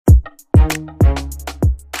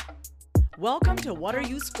Welcome to What Are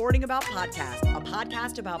You Sporting About podcast, a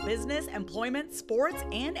podcast about business, employment, sports,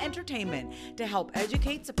 and entertainment to help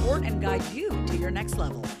educate, support, and guide you to your next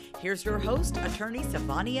level. Here's your host, attorney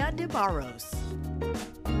Savania De Barros.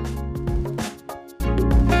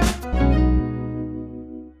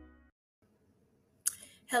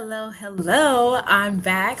 Hello. I'm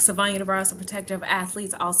back. Savania De Barros, a protector of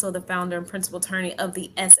athletes, also the founder and principal attorney of the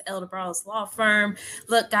S.L. De Barros Law Firm.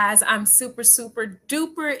 Look, guys, I'm super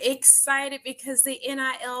duper excited because the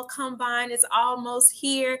NIL Combine is almost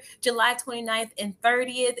here, July 29th and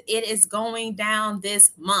 30th. It is going down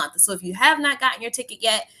this month. So if you have not gotten your ticket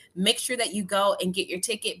yet, make sure that you go and get your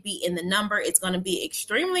ticket, be in the number. It's going to be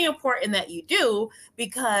extremely important that you do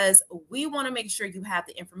because we want to make sure you have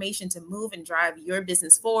the information to move and drive your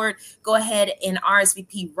business forward. Go ahead and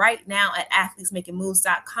RSVP right now at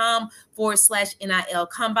athletesmakingmoves.com/NIL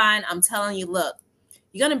Combine. I'm telling you, look,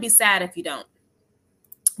 you're going to be sad if you don't.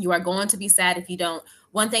 You are going to be sad if you don't.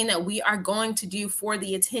 One thing that we are going to do for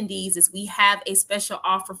the attendees is we have a special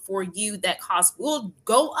offer for you that cost will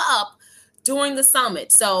go up during the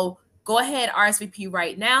summit. So go ahead, RSVP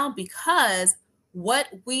right now, because what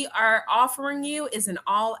we are offering you is an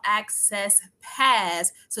all access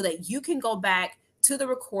pass so that you can go back to the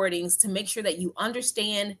recordings to make sure that you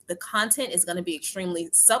understand the content is going to be extremely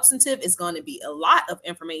substantive. It's going to be a lot of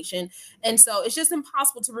information. And so it's just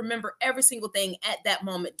impossible to remember every single thing at that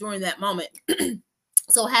moment, during that moment.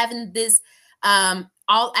 So having this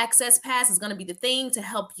all access pass is going to be the thing to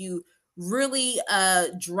help you really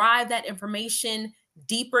drive that information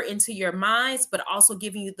deeper into your minds, but also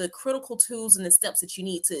giving you the critical tools and the steps that you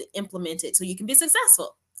need to implement it so you can be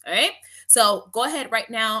successful. All right. So go ahead right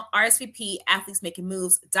now, RSVP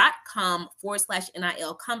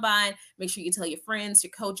athletesmakingmoves.com/NIL Combine. Make sure you tell your friends,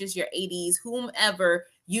 your coaches, your ADs, whomever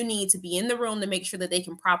you need to be in the room to make sure that they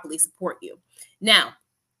can properly support you. Now,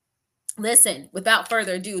 listen, without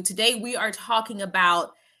further ado, today we are talking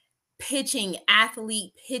about pitching,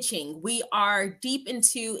 athlete pitching. We are deep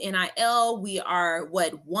into NIL. We are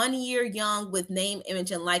 1 year young with name, image,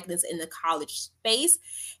 and likeness in the college space.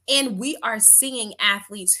 And we are seeing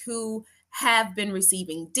athletes who have been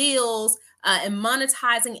receiving deals and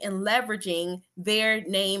monetizing and leveraging their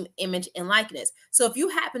name, image, and likeness. So if you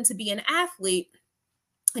happen to be an athlete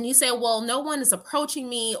and you say, well, no one is approaching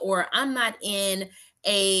me, or I'm not in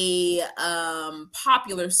a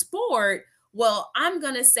popular sport, well, I'm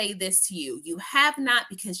going to say this to you. You have not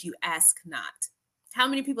because you ask not. How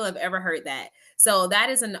many people have ever heard that? So that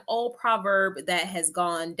is an old proverb that has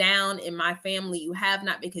gone down in my family. You have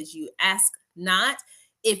not because you ask not.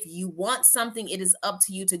 If you want something, it is up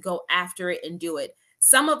to you to go after it and do it.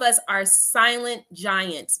 Some of us are silent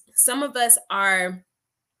giants. Some of us are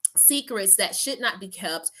secrets that should not be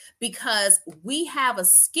kept because we have a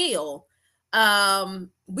skill.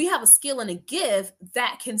 We have a skill and a gift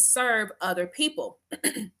that can serve other people.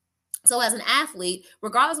 So as an athlete,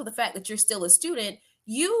 regardless of the fact that you're still a student,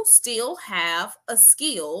 you still have a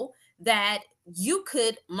skill that you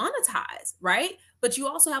could monetize, right? But you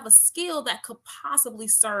also have a skill that could possibly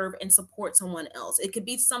serve and support someone else. It could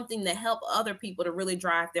be something that help other people to really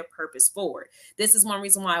drive their purpose forward. This is one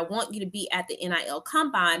reason why I want you to be at the NIL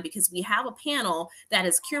Combine, because we have a panel that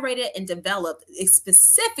is curated and developed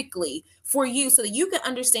specifically for you so that you can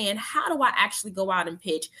understand, how do I actually go out and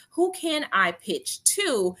pitch? Who can I pitch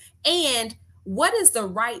to? And what is the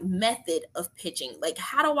right method of pitching? Like,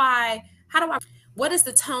 what is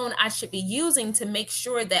the tone I should be using to make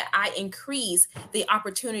sure that I increase the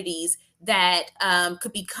opportunities that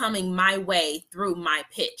could be coming my way through my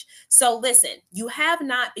pitch? So listen, you have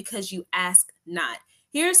not because you ask not.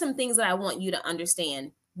 Here are some things that I want you to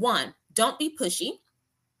understand. One, don't be pushy.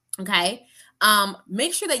 Okay.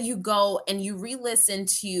 Make sure that you go and you re-listen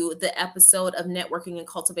to the episode of Networking and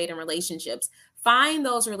Cultivating Relationships. Find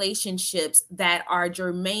those relationships that are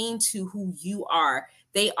germane to who you are.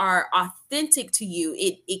 They are authentic to you.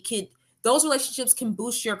 Those relationships can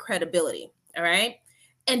boost your credibility. All right.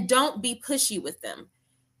 And don't be pushy with them.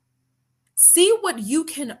 See what you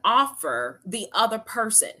can offer the other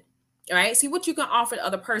person. All right. See what you can offer the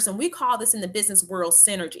other person. We call this in the business world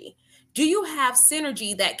synergy. Do you have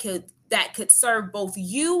synergy that could serve both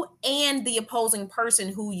you and the opposing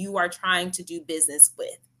person who you are trying to do business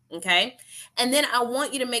with? Okay. And then I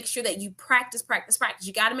want you to make sure that you practice.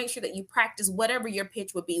 You got to make sure that you practice whatever your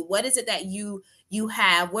pitch would be. What is it that you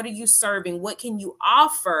have? What are you serving? What can you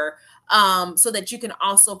offer so that you can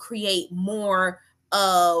also create more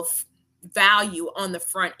of value on the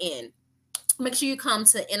front end? Make sure you come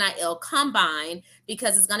to NIL Combine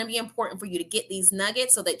because it's going to be important for you to get these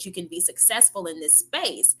nuggets so that you can be successful in this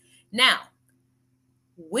space. Now,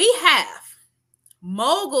 we have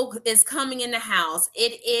Mogul is coming in the house.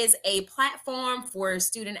 It is a platform for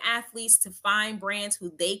student athletes to find brands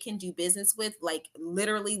who they can do business with, like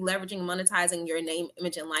literally leveraging, monetizing your name,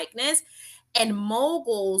 image, and likeness. And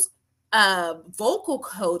Mogul's vocal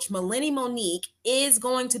coach, Melanie Monique, is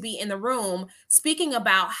going to be in the room speaking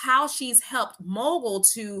about how she's helped Mogul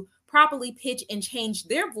to properly pitch and change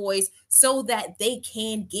their voice so that they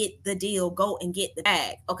can get the deal, go and get the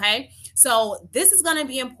bag. Okay. So this is going to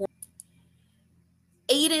be important.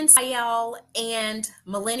 Aiden Sayal and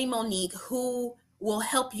Melanie Monique, who will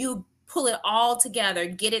help you pull it all together,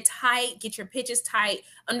 get it tight, get your pitches tight,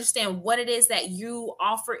 understand what it is that you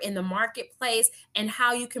offer in the marketplace and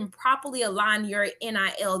how you can properly align your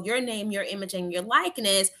NIL, your name, your image, and your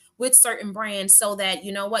likeness with certain brands so that,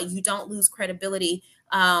 you know what, you don't lose credibility.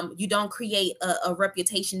 You don't create a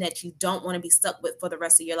reputation that you don't want to be stuck with for the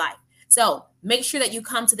rest of your life. So make sure that you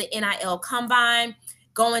come to the NIL Combine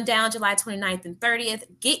going down July 29th and 30th.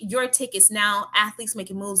 Get your tickets now,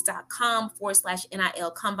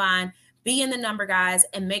 athletesmakingmoves.com/NIL Combine. Be in the number, guys,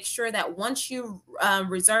 and make sure that once you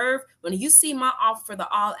reserve, when you see my offer for the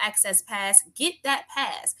all access pass, get that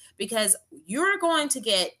pass because you're going to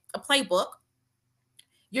get a playbook.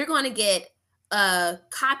 You're going to get a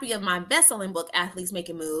copy of my best-selling book, Athletes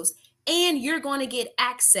Making Moves, and you're going to get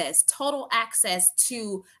access, total access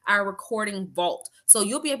to our recording vault. So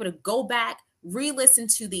you'll be able to go back, re-listen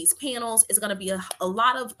to these panels. It's going to be a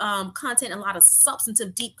lot of content, a lot of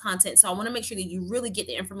substantive, deep content. So I want to make sure that you really get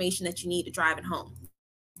the information that you need to drive it home.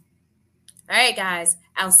 All right, guys,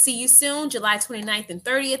 I'll see you soon, July 29th and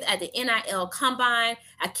 30th at the NIL Combine.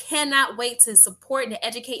 I cannot wait to support and to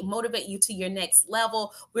educate, motivate you to your next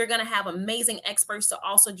level. We're going to have amazing experts to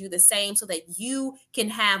also do the same so that you can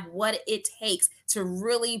have what it takes to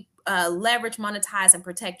really leverage, monetize, and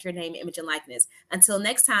protect your name, image, and likeness. Until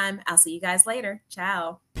next time, I'll see you guys later.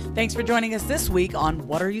 Ciao. Thanks for joining us this week on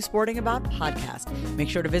What Are You Sporting About podcast. Make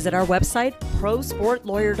sure to visit our website,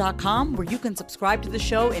 prosportlawyer.com, where you can subscribe to the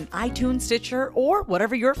show in iTunes, Stitcher, or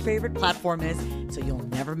whatever your favorite platform is, so you'll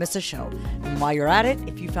never miss a show. And while you're at it,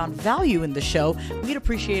 if you found value in the show, we'd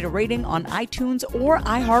appreciate a rating on iTunes or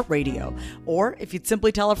iHeartRadio. Or if you'd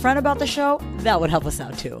simply tell a friend about the show, that would help us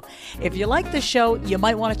out too. If you like the show, you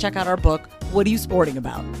might want to check out our book, What Are You Sporting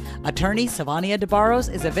About? Attorney Savania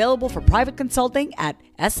DeBarros is available for private consulting at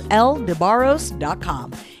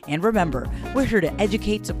sldebarros.com. And remember, we're here to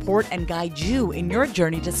educate, support, and guide you in your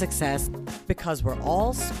journey to success because we're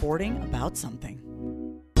all sporting about something.